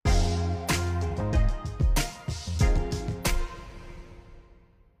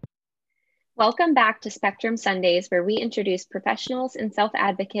Welcome back to Spectrum Sundays, where we introduce professionals and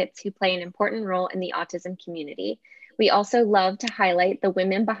self-advocates who play an important role in the autism community. We also love to highlight the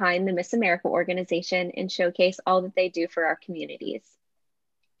women behind the Miss America organization and showcase all that they do for our communities.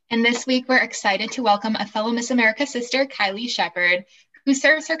 And this week, we're excited to welcome a fellow Miss America sister, Kylie Shepard, who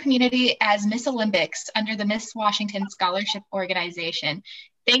serves her community as Miss Olympics under the Miss Washington Scholarship Organization.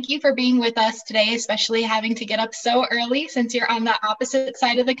 Thank you for being with us today, especially having to get up so early since you're on the opposite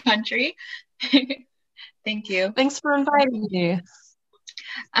side of the country. Thank you. Thanks for inviting me.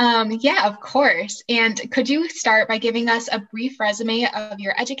 Yeah, of course. And could you start by giving us a brief resume of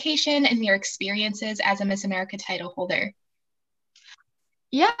your education and your experiences as a Miss America title holder?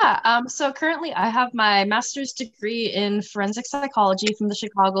 Yeah, so currently I have my master's degree in forensic psychology from the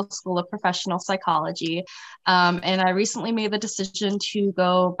Chicago School of Professional Psychology. And I recently made the decision to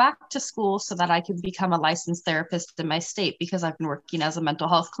go back to school so that I could become a licensed therapist in my state because I've been working as a mental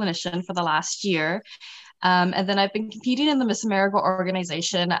health clinician for the last year. And then I've been competing in the Miss America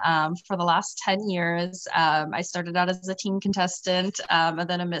organization for the last 10 years. I started out as a teen contestant and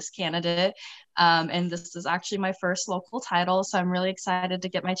then a Miss candidate. And this is actually my first local title. So I'm really excited to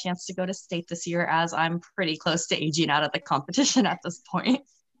get my chance to go to state this year as I'm pretty close to aging out of the competition at this point.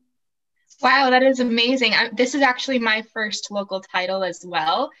 Wow, that is amazing. This is actually my first local title as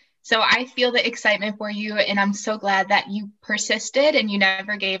well. So I feel the excitement for you, and I'm so glad that you persisted and you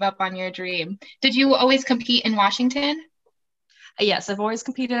never gave up on your dream. Did you always compete in Washington? Yes, I've always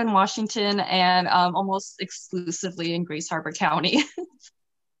competed in Washington and almost exclusively in Grace Harbor County.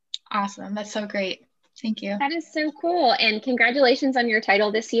 Awesome. That's so great. Thank you. That is so cool. And congratulations on your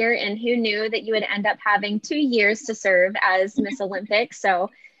title this year. And who knew that you would end up having 2 years to serve as Miss Olympics? So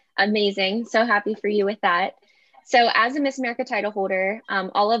amazing. So happy for you with that. So as a Miss America title holder,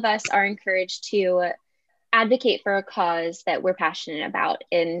 all of us are encouraged to advocate for a cause that we're passionate about.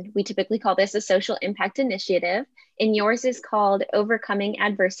 And we typically call this a social impact initiative. And yours is called Overcoming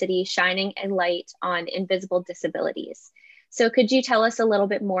Adversity, Shining a Light on Invisible Disabilities. So could you tell us a little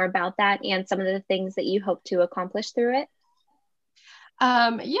bit more about that and some of the things that you hope to accomplish through it?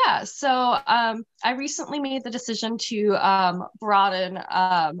 I recently made the decision to broaden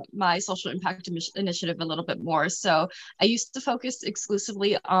my social impact initiative a little bit more. So I used to focus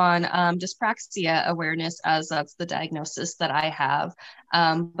exclusively on dyspraxia awareness, as that's the diagnosis that I have.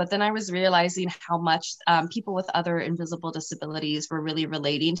 But then I was realizing how much people with other invisible disabilities were really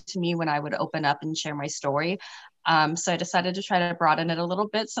relating to me when I would open up and share my story. So I decided to try to broaden it a little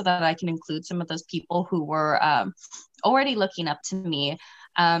bit so that I can include some of those people who were already looking up to me.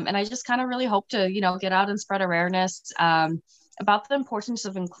 And I just kind of really hope to, get out and spread awareness about the importance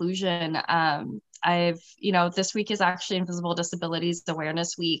of inclusion. This week is actually Invisible Disabilities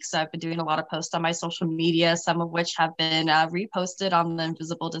Awareness Week. So I've been doing a lot of posts on my social media, some of which have been reposted on the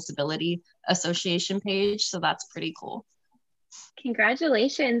Invisible Disability Association page. So that's pretty cool.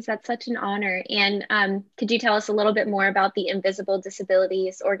 Congratulations. That's such an honor. And could you tell us a little bit more about the Invisible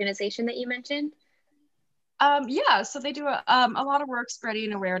Disabilities organization that you mentioned? So they do a lot of work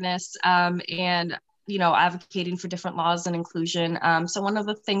spreading awareness and advocating for different laws and inclusion. So one of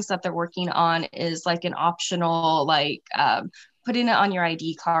the things that they're working on is like an optional, putting it on your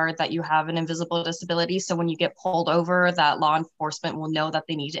ID card that you have an invisible disability. So when you get pulled over, that law enforcement will know that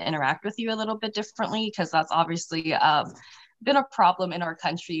they need to interact with you a little bit differently, because that's obviously been a problem in our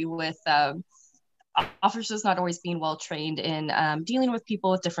country with officers not always being well trained in dealing with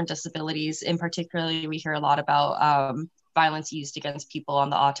people with different disabilities. In particularly, we hear a lot about violence used against people on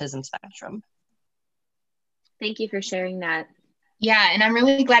the autism spectrum. Thank you for sharing that. Yeah, and I'm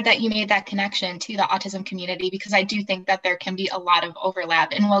really glad that you made that connection to the autism community, because I do think that there can be a lot of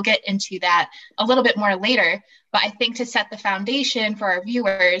overlap, and we'll get into that a little bit more later. But I think to set the foundation for our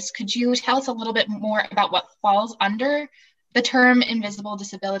viewers, could you tell us a little bit more about what falls under the term invisible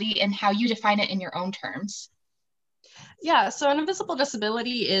disability and how you define it in your own terms? Yeah, so an invisible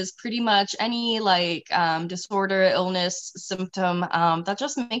disability is pretty much any disorder, illness, symptom that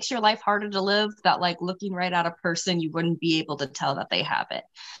just makes your life harder to live, that looking right at a person, you wouldn't be able to tell that they have it.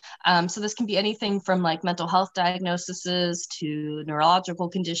 So this can be anything from mental health diagnoses to neurological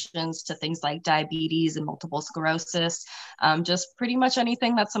conditions to things like diabetes and multiple sclerosis, just pretty much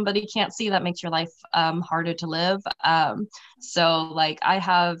anything that somebody can't see that makes your life harder to live. I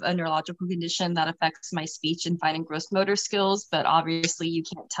have a neurological condition that affects my speech and fine and gross motor skills, but obviously you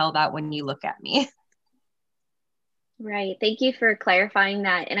can't tell that when you look at me. Right. Thank you for clarifying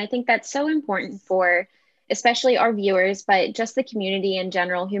that. And I think that's so important for especially our viewers, but just the community in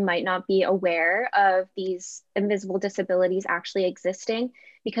general who might not be aware of these invisible disabilities actually existing,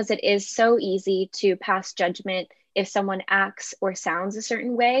 because it is so easy to pass judgment if someone acts or sounds a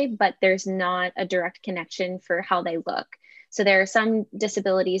certain way, but there's not a direct connection for how they look. So there are some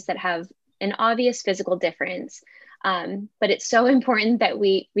disabilities that have an obvious physical difference, but it's so important that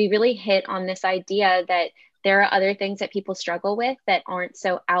we really hit on this idea that there are other things that people struggle with that aren't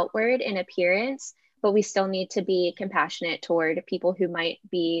so outward in appearance, but we still need to be compassionate toward people who might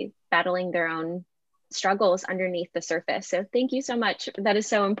be battling their own struggles underneath the surface. So thank you so much. That is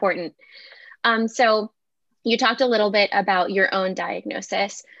so important. So you talked a little bit about your own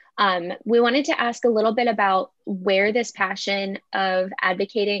diagnosis. We wanted to ask a little bit about where this passion of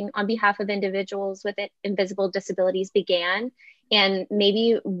advocating on behalf of individuals with invisible disabilities began, and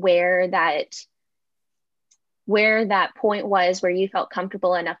maybe where that point was where you felt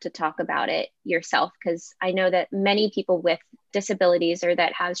comfortable enough to talk about it yourself. Because I know that many people with disabilities or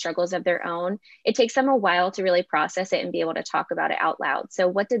that have struggles of their own, it takes them a while to really process it and be able to talk about it out loud. So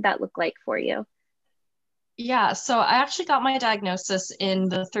what did that look like for you? Yeah, so I actually got my diagnosis in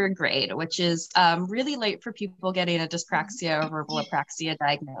the 3rd grade, which is really late for people getting a dyspraxia or verbal apraxia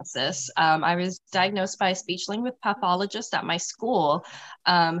diagnosis. I was diagnosed by a speech-language pathologist at my school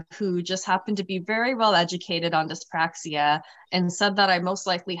who just happened to be very well educated on dyspraxia and said that I most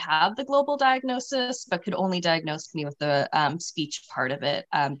likely had the global diagnosis, but could only diagnose me with the speech part of it,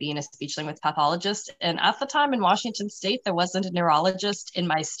 being a speech-language pathologist. And at the time in Washington State, there wasn't a neurologist in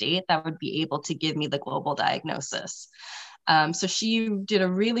my state that would be able to give me the global diagnosis. So she did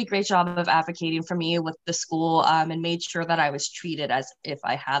a really great job of advocating for me with the school and made sure that I was treated as if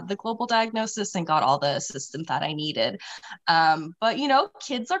I had the global diagnosis and got all the assistance that I needed. But, you know,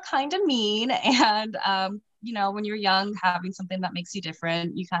 kids are kind of mean, and you know, when you're young, having something that makes you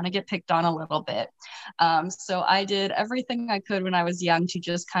different, you kind of get picked on a little bit. So I did everything I could when I was young to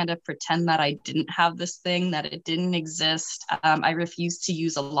just kind of pretend that I didn't have this thing, that it didn't exist. I refused to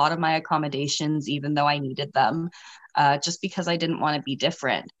use a lot of my accommodations, even though I needed them. Just because I didn't want to be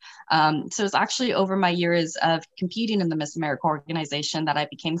different. So it's actually over my years of competing in the Miss America organization that I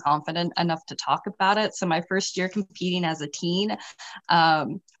became confident enough to talk about it. So my first year competing as a teen,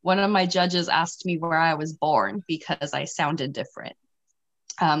 one of my judges asked me where I was born because I sounded different.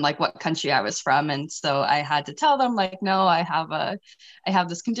 Like what country I was from. And so I had to tell them, like, no, I have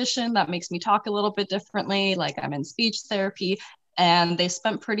this condition that makes me talk a little bit differently, like I'm in speech therapy. And they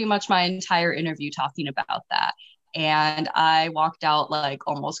spent pretty much my entire interview talking about that. And I walked out like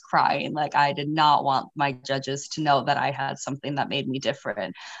almost crying. Like I did not want my judges to know that I had something that made me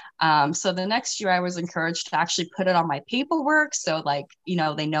different. So the next year I was encouraged to actually put it on my paperwork. So like, you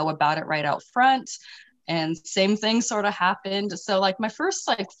know, they know about it right out front. And same thing sort of happened. So like my first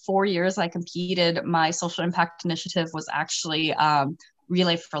like 4 years I competed, my social impact initiative was actually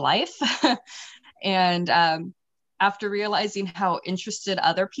Relay for Life. And after realizing how interested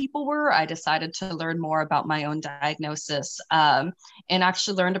other people were, I decided to learn more about my own diagnosis and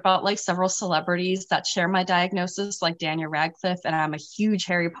actually learned about like several celebrities that share my diagnosis, like Daniel Radcliffe. And I'm a huge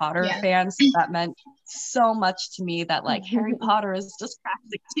Harry Potter fan. So that meant so much to me that like Harry Potter is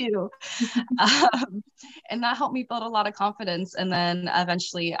dyspraxic too. And that helped me build a lot of confidence. And then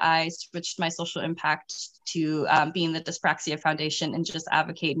eventually I switched my social impact to being the Dyspraxia Foundation and just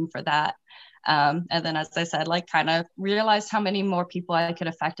advocating for that. And then, as I said, like kind of realized how many more people I could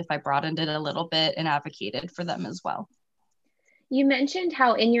affect if I broadened it a little bit and advocated for them as well. You mentioned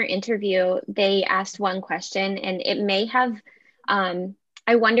how in your interview, they asked one question and it may have,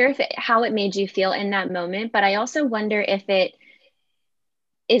 I wonder how it made you feel in that moment, but I also wonder if it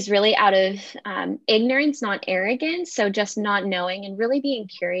is really out of ignorance, not arrogance. So just not knowing and really being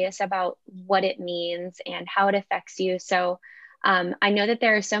curious about what it means and how it affects you. So I know that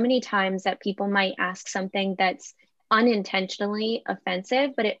there are so many times that people might ask something that's unintentionally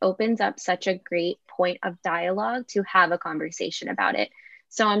offensive, but it opens up such a great point of dialogue to have a conversation about it.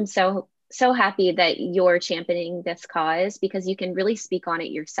 So I'm so happy that you're championing this cause because you can really speak on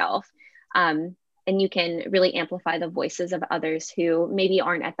it yourself. And you can really amplify the voices of others who maybe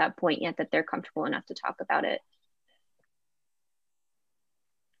aren't at that point yet that they're comfortable enough to talk about it.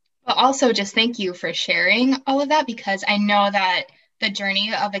 But also just thank you for sharing all of that, because I know that the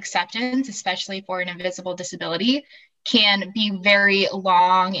journey of acceptance, especially for an invisible disability, can be very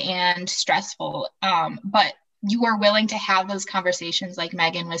long and stressful. But you are willing to have those conversations like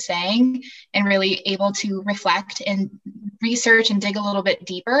Megan was saying, and really able to reflect and research and dig a little bit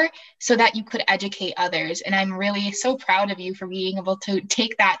deeper so that you could educate others. And I'm really so proud of you for being able to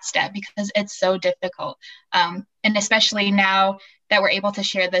take that step because it's so difficult. And especially now that we're able to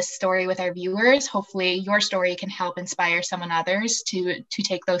share this story with our viewers, hopefully your story can help inspire someone others to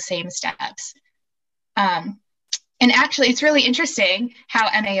take those same steps. And actually, it's really interesting how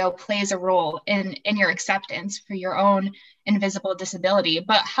MAO plays a role in your acceptance for your own invisible disability,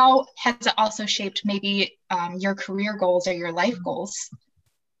 but how has it also shaped maybe your career goals or your life goals?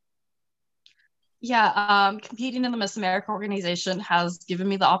 Yeah, competing in the Miss America organization has given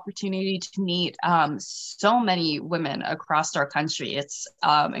me the opportunity to meet so many women across our country. It's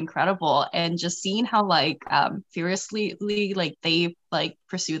incredible, and just seeing how furiously they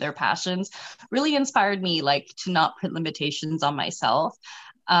pursue their passions really inspired me to not put limitations on myself.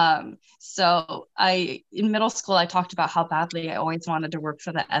 So in middle school, I talked about how badly I always wanted to work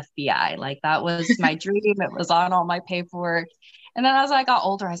for the FBI. That was my dream. It was on all my paperwork. And then as I got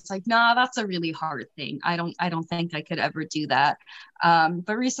older, I was like, nah, that's a really hard thing. I don't think I could ever do that.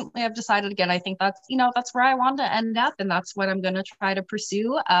 But recently I've decided again, I think that's where I want to end up. And that's what I'm going to try to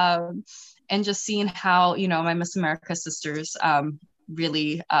pursue. And just seeing how, my Miss America sisters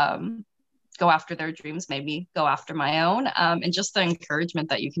really go after their dreams, maybe go after my own. And just the encouragement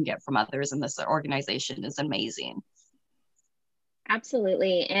that you can get from others in this organization is amazing.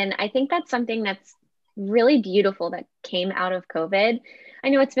 Absolutely. And I think that's something that's really beautiful that came out of COVID. I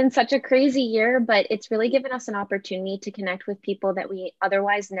know it's been such a crazy year, but it's really given us an opportunity to connect with people that we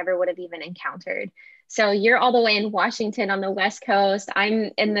otherwise never would have even encountered. So you're all the way in Washington on the West Coast.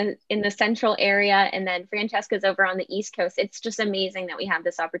 I'm in the central area, and then Francesca's over on the East Coast. It's just amazing that we have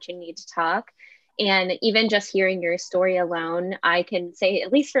this opportunity to talk. And even just hearing your story alone, I can say,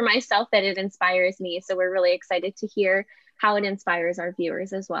 at least for myself, that it inspires me. So we're really excited to hear how it inspires our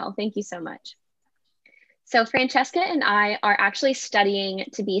viewers as well. Thank you so much. So Francesca and I are actually studying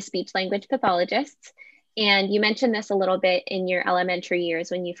to be speech language pathologists. And you mentioned this a little bit in your elementary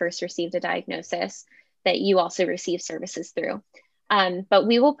years when you first received a diagnosis that you also received services through. But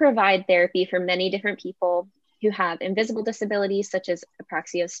we will provide therapy for many different people who have invisible disabilities such as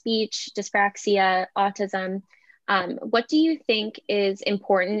apraxia of speech, dyspraxia, autism. What do you think is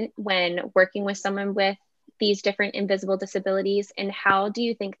important when working with someone with these different invisible disabilities, and how do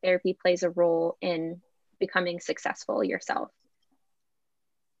you think therapy plays a role in becoming successful yourself?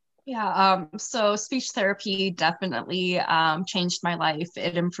 Yeah, so speech therapy definitely changed my life.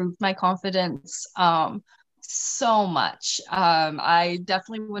 It improved my confidence so much. I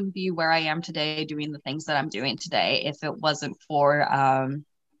definitely wouldn't be where I am today doing the things that I'm doing today if it wasn't for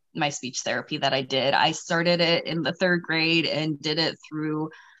my speech therapy that I did. I started it in the 3rd grade and did it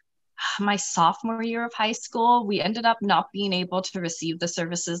through my sophomore year of high school. We ended up not being able to receive the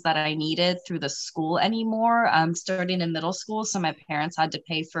services that I needed through the school anymore, starting in middle school. So my parents had to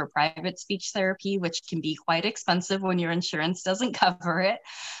pay for private speech therapy, which can be quite expensive when your insurance doesn't cover it.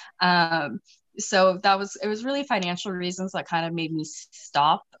 So it was really financial reasons that kind of made me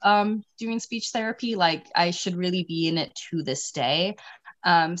stop doing speech therapy. I should really be in it to this day.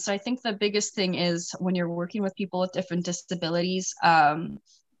 So I think the biggest thing is when you're working with people with different disabilities,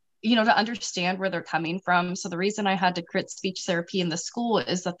 to understand where they're coming from. So the reason I had to quit speech therapy in the school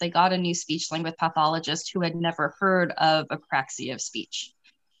is that they got a new speech language pathologist who had never heard of apraxia of speech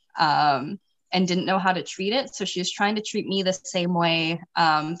and didn't know how to treat it. So she was trying to treat me the same way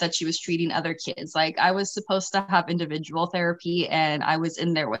that she was treating other kids. I was supposed to have individual therapy, and I was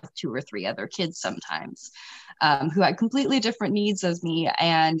in there with 2 or 3 other kids sometimes who had completely different needs as me.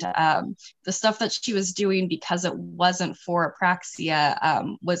 And the stuff that she was doing, because it wasn't for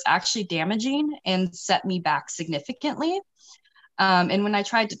apraxia, was actually damaging and set me back significantly. And when I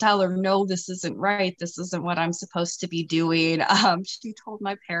tried to tell her, no, this isn't right, this isn't what I'm supposed to be doing, she told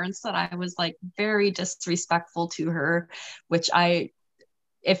my parents that I was very disrespectful to her, which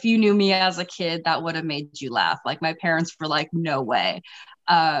if you knew me as a kid, that would have made you laugh. My parents were like, no way.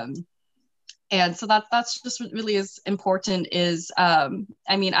 And so that's just what really is important is,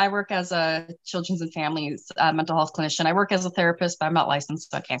 I work as a children's and families mental health clinician. I work as a therapist, but I'm not licensed,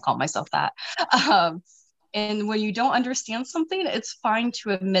 so I can't call myself that. And when you don't understand something, it's fine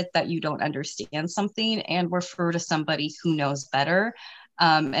to admit that you don't understand something and refer to somebody who knows better.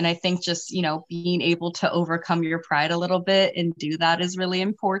 And I think just, being able to overcome your pride a little bit and do that is really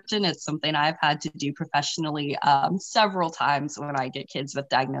important. It's something I've had to do professionally several times when I get kids with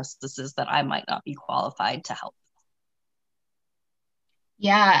diagnoses that I might not be qualified to help.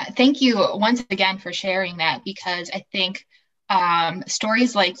 Yeah, thank you once again for sharing that, because I think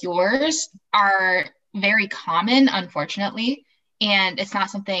stories like yours are very common, unfortunately, and it's not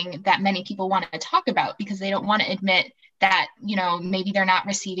something that many people want to talk about because they don't want to admit that, maybe they're not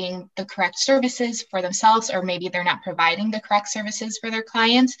receiving the correct services for themselves, or maybe they're not providing the correct services for their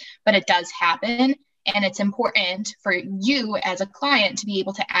clients, but it does happen. And it's important for you as a client to be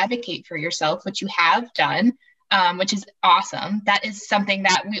able to advocate for yourself, which you have done, which is awesome. That is something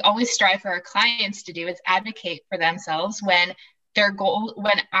that we always strive for our clients to do, is advocate for themselves when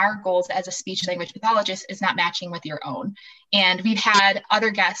our goals as a speech language pathologist is not matching with your own. And we've had other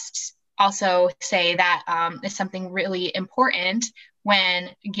guests also say that is something really important when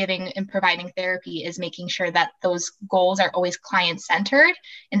giving and providing therapy, is making sure that those goals are always client-centered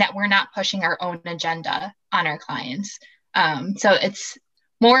and that we're not pushing our own agenda on our clients. So it's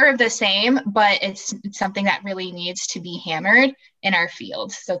more of the same, but it's something that really needs to be hammered in our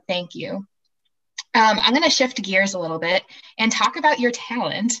field. So thank you. I'm going to shift gears a little bit and talk about your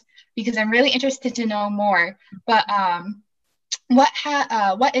talent, because I'm really interested to know more. But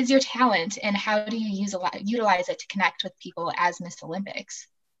what is your talent, and how do you utilize it to connect with people as Miss Olympics?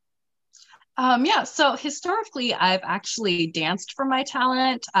 Yeah, so historically, I've actually danced for my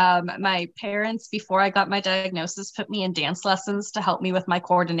talent. My parents, before I got my diagnosis, put me in dance lessons to help me with my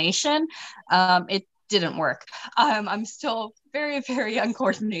coordination. It didn't work. I'm still very, very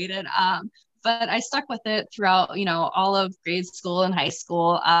uncoordinated. But I stuck with it throughout, all of grade school and high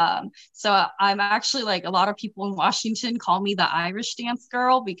school. So I'm actually, like, a lot of people in Washington call me the Irish dance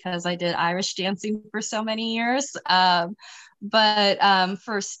girl, because I did Irish dancing for so many years. But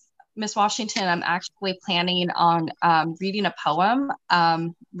for Miss Washington, I'm actually planning on reading a poem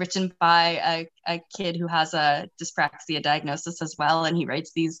written by a kid who has a dyspraxia diagnosis as well, and he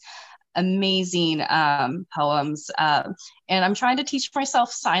writes these amazing poems. And I'm trying to teach myself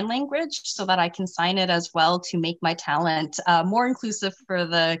sign language so that I can sign it as well, to make my talent more inclusive for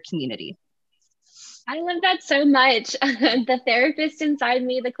the community. I love that so much. The therapist inside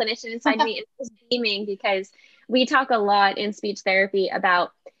me, the clinician inside me is just beaming, because we talk a lot in speech therapy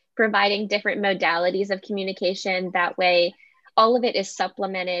about providing different modalities of communication. That way, all of it is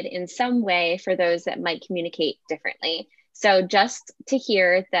supplemented in some way for those that might communicate differently. So just to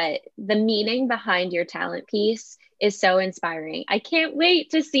hear that the meaning behind your talent piece is so inspiring. I can't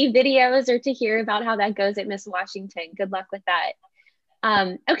wait to see videos or to hear about how that goes at Miss Washington. Good luck with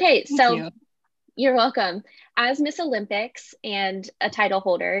that. Okay, so you're welcome. As Miss Olympics and a title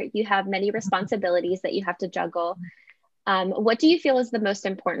holder, you have many responsibilities that you have to juggle. What do you feel is the most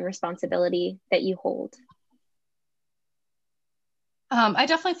important responsibility that you hold? I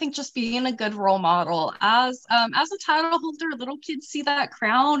definitely think just being a good role model. As a title holder, little kids see that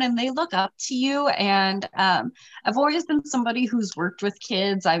crown and they look up to you. And I've always been somebody who's worked with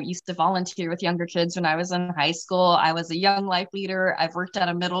kids. I used to volunteer with younger kids when I was in high school. I was a young life leader. I've worked at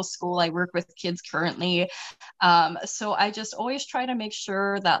a middle school. I work with kids currently. So I just always try to make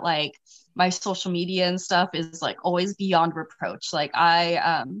sure that, like, my social media and stuff is, like, always beyond reproach. Like,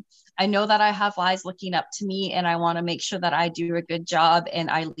 I know that I have eyes looking up to me, and I want to make sure that I do a good job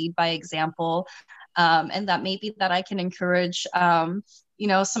and I lead by example, and that maybe that I can encourage, some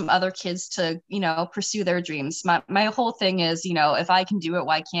other kids to, pursue their dreams. My whole thing is, if I can do it,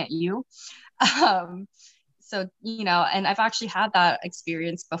 why can't you? So, and I've actually had that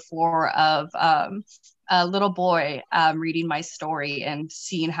experience before of a little boy reading my story and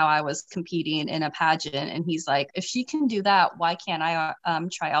seeing how I was competing in a pageant. And he's like, if she can do that, why can't I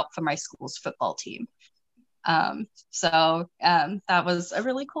try out for my school's football team? So that was a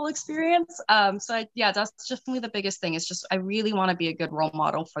really cool experience. So that's definitely the biggest thing. It's just, I really want to be a good role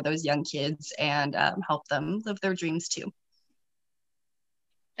model for those young kids and help them live their dreams too.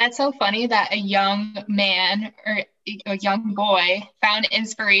 That's so funny that a young man or a young boy found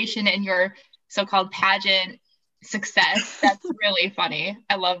inspiration in your so-called pageant success. That's really funny.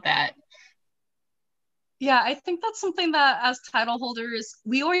 I love that. Yeah, I think that's something that as title holders,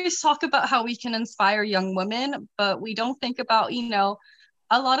 we always talk about how we can inspire young women, but we don't think about,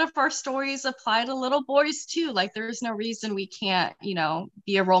 a lot of our stories apply to little boys too. Like, there's no reason we can't,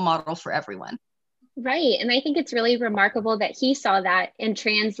 be a role model for everyone. Right. And I think it's really remarkable that he saw that and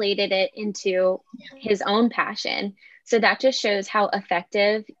translated it into his own passion. So that just shows how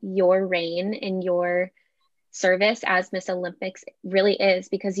effective your reign and your service as Miss Olympics really is,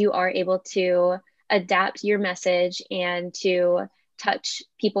 because you are able to adapt your message and to touch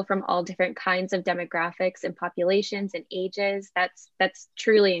people from all different kinds of demographics and populations and ages. That's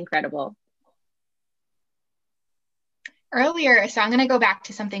truly incredible. Earlier, so I'm going to go back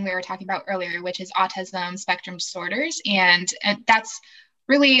to something we were talking about earlier, which is autism spectrum disorders. And that's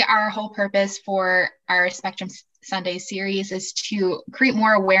really our whole purpose for our Spectrum Sunday series, is to create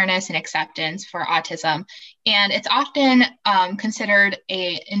more awareness and acceptance for autism. And it's often considered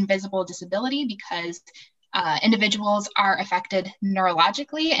an invisible disability because individuals are affected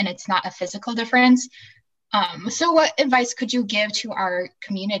neurologically and it's not a physical difference. So what advice could you give to our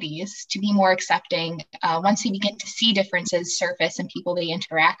communities to be more accepting once they begin to see differences surface in people they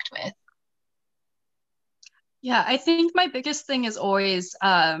interact with? Yeah, I think my biggest thing is always,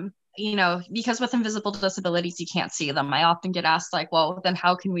 because with invisible disabilities, you can't see them. I often get asked, like, well, then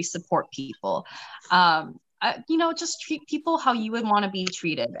how can we support people? Just treat people how you would want to be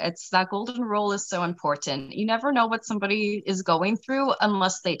treated. It's that golden rule is so important. You never know what somebody is going through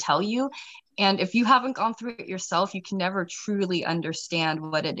unless they tell you. And if you haven't gone through it yourself, you can never truly understand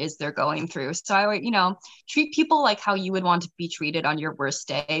what it is they're going through. So treat people like how you would want to be treated on your worst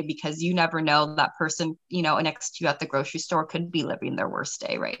day, because you never know, that person, next to you at the grocery store could be living their worst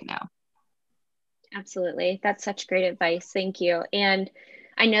day right now. Absolutely. That's such great advice. Thank you. And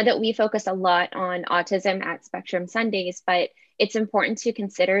I know that we focus a lot on autism at Spectrum Sundays, but it's important to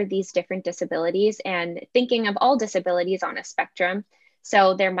consider these different disabilities and thinking of all disabilities on a spectrum.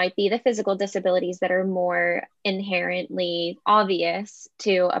 So there might be the physical disabilities that are more inherently obvious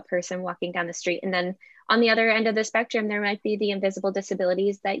to a person walking down the street. And then on the other end of the spectrum, there might be the invisible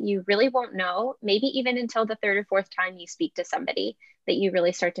disabilities that you really won't know, maybe even until the third or fourth time you speak to somebody, that you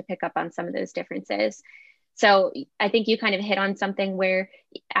really start to pick up on some of those differences. So I think you kind of hit on something where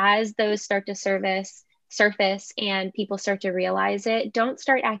as those start to surface and people start to realize it, don't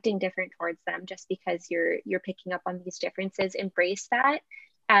start acting different towards them just because you're picking up on these differences. Embrace that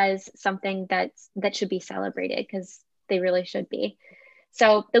as something that should be celebrated, because they really should be.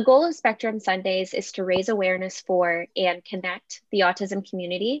 So the goal of Spectrum Sundays is to raise awareness for and connect the autism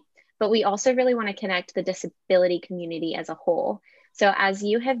community, but we also really want to connect the disability community as a whole. So as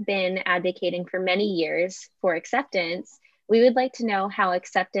you have been advocating for many years for acceptance, we would like to know how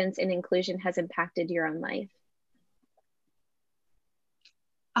acceptance and inclusion has impacted your own life.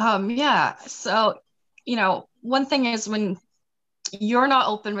 Yeah. So, one thing is, when you're not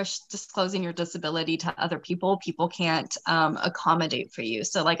open with disclosing your disability to other people, people can't accommodate for you.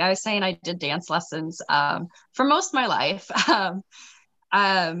 So like I was saying, I did dance lessons for most of my life.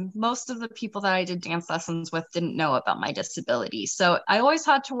 Most of the people that I did dance lessons with didn't know about my disability. So I always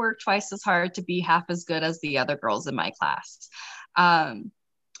had to work twice as hard to be half as good as the other girls in my class. And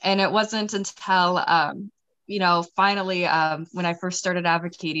it wasn't until, finally, when I first started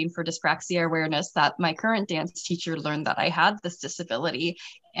advocating for dyspraxia awareness, that my current dance teacher learned that I had this disability.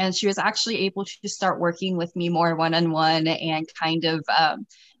 And she was actually able to start working with me more one-on-one and kind of,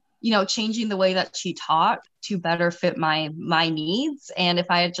 changing the way that she taught to better fit my needs. And if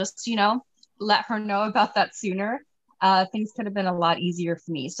I had just, let her know about that sooner, things could have been a lot easier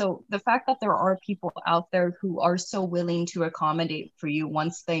for me. So the fact that there are people out there who are so willing to accommodate for you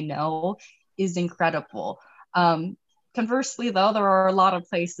once they know is incredible. Conversely, though, there are a lot of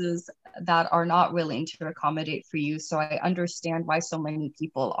places that are not willing to accommodate for you. So I understand why so many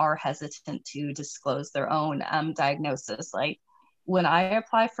people are hesitant to disclose their own diagnosis. Like, when I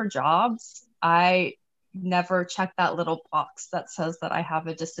apply for jobs, I never check that little box that says that I have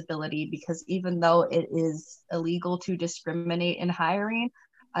a disability, because even though it is illegal to discriminate in hiring,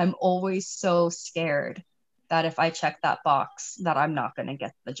 I'm always so scared that if I check that box, that I'm not going to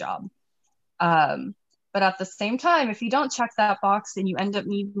get the job. But at the same time, if you don't check that box and you end up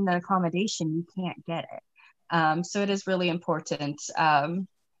needing an accommodation, you can't get it. So it is really important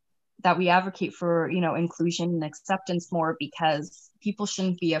that we advocate for, inclusion and acceptance more, because people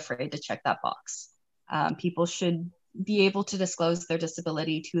shouldn't be afraid to check that box. People should be able to disclose their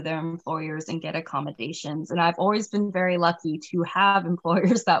disability to their employers and get accommodations. And I've always been very lucky to have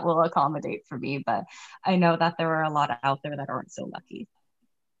employers that will accommodate for me, but I know that there are a lot out there that aren't so lucky.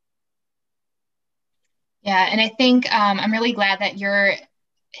 Yeah, and I think I'm really glad that you're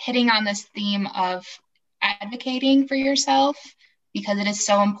hitting on this theme of advocating for yourself, because it is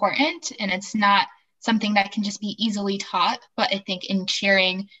so important, and it's not something that can just be easily taught. But I think in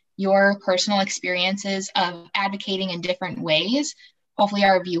sharing your personal experiences of advocating in different ways, hopefully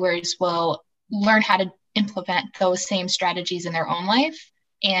our viewers will learn how to implement those same strategies in their own life.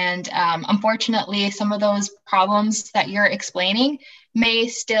 And unfortunately, some of those problems that you're explaining may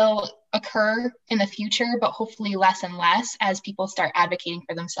still occur in the future, but hopefully less and less as people start advocating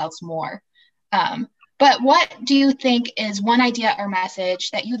for themselves more. But what do you think is one idea or message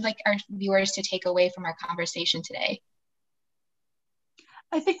that you'd like our viewers to take away from our conversation today?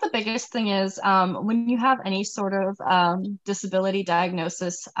 I think the biggest thing is when you have any sort of disability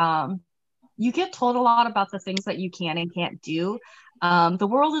diagnosis, you get told a lot about the things that you can and can't do. The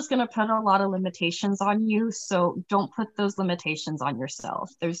world is going to put a lot of limitations on you, so don't put those limitations on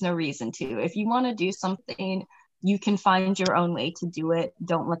yourself. There's no reason to. If you want to do something, you can find your own way to do it.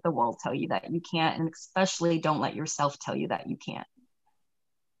 Don't let the world tell you that you can't, and especially don't let yourself tell you that you can't.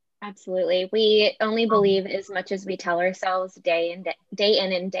 Absolutely. We only believe as much as we tell ourselves day in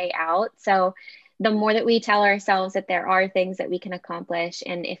and day out. So the more that we tell ourselves that there are things that we can accomplish,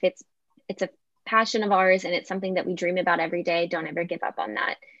 and if it's a passion of ours and it's something that we dream about every day, don't ever give up on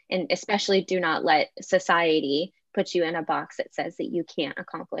that. And especially do not let society put you in a box that says that you can't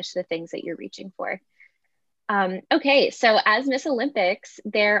accomplish the things that you're reaching for. Okay, so as Miss Olympics,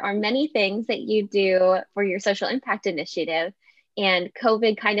 there are many things that you do for your social impact initiative, and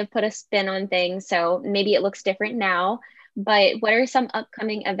COVID kind of put a spin on things, so maybe it looks different now, but what are some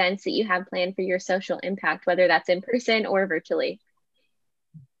upcoming events that you have planned for your social impact, whether that's in person or virtually?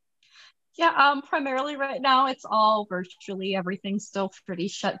 Yeah, primarily right now it's all virtually. Everything's still pretty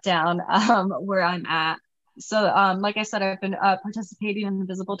shut down where I'm at. So, like I said, I've been participating in the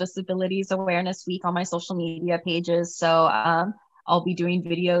Visible Disabilities Awareness Week on my social media pages. So, I'll be doing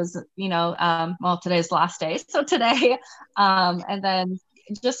videos, well, today's the last day. So today, and then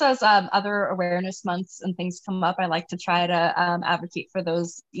just as other awareness months and things come up, I like to try to advocate for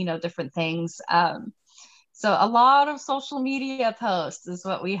those, different things. So a lot of social media posts is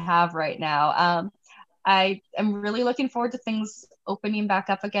what we have right now. I am really looking forward to things opening back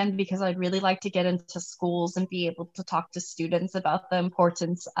up again because I'd really like to get into schools and be able to talk to students about the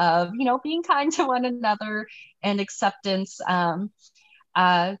importance of, being kind to one another and acceptance.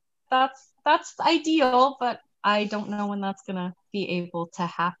 That's ideal, but I don't know when that's gonna be able to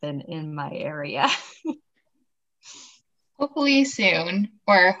happen in my area. Hopefully soon,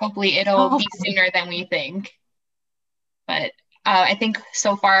 or hopefully it'll be sooner than we think. But I think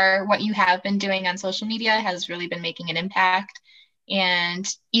so far what you have been doing on social media has really been making an impact. And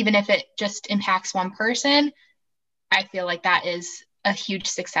even if it just impacts one person, I feel like that is a huge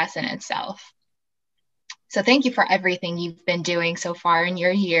success in itself. So thank you for everything you've been doing so far in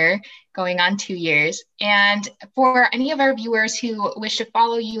your year, going on 2 years. And for any of our viewers who wish to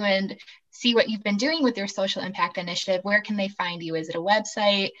follow you and see what you've been doing with your social impact initiative, where can they find you? Is it a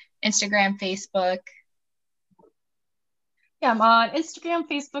website, Instagram, Facebook? Yeah, I'm on Instagram,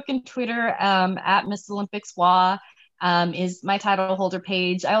 Facebook, and Twitter at Miss Olympics WA is my title holder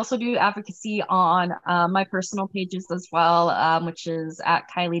page. I also do advocacy on my personal pages as well, which is at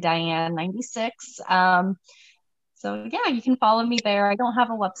Kylie Diane 96. So yeah, you can follow me there. I don't have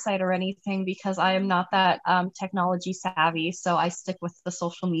a website or anything because I am not that technology savvy. So I stick with the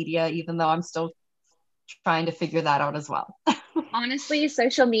social media, even though I'm still trying to figure that out as well. Honestly,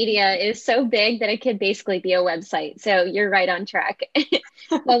 social media is so big that it could basically be a website. So you're right on track.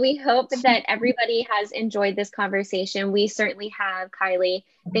 Well, we hope that everybody has enjoyed this conversation. We certainly have, Kylie.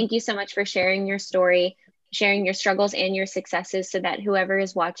 Thank you so much for sharing your story, sharing your struggles and your successes so that whoever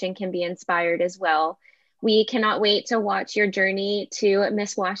is watching can be inspired as well. We cannot wait to watch your journey to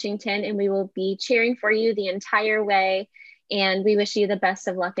Miss Washington, and we will be cheering for you the entire way. And we wish you the best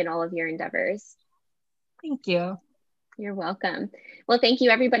of luck in all of your endeavors. Thank you. You're welcome. Well, thank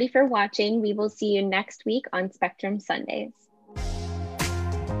you everybody for watching. We will see you next week on Spectrum Sundays.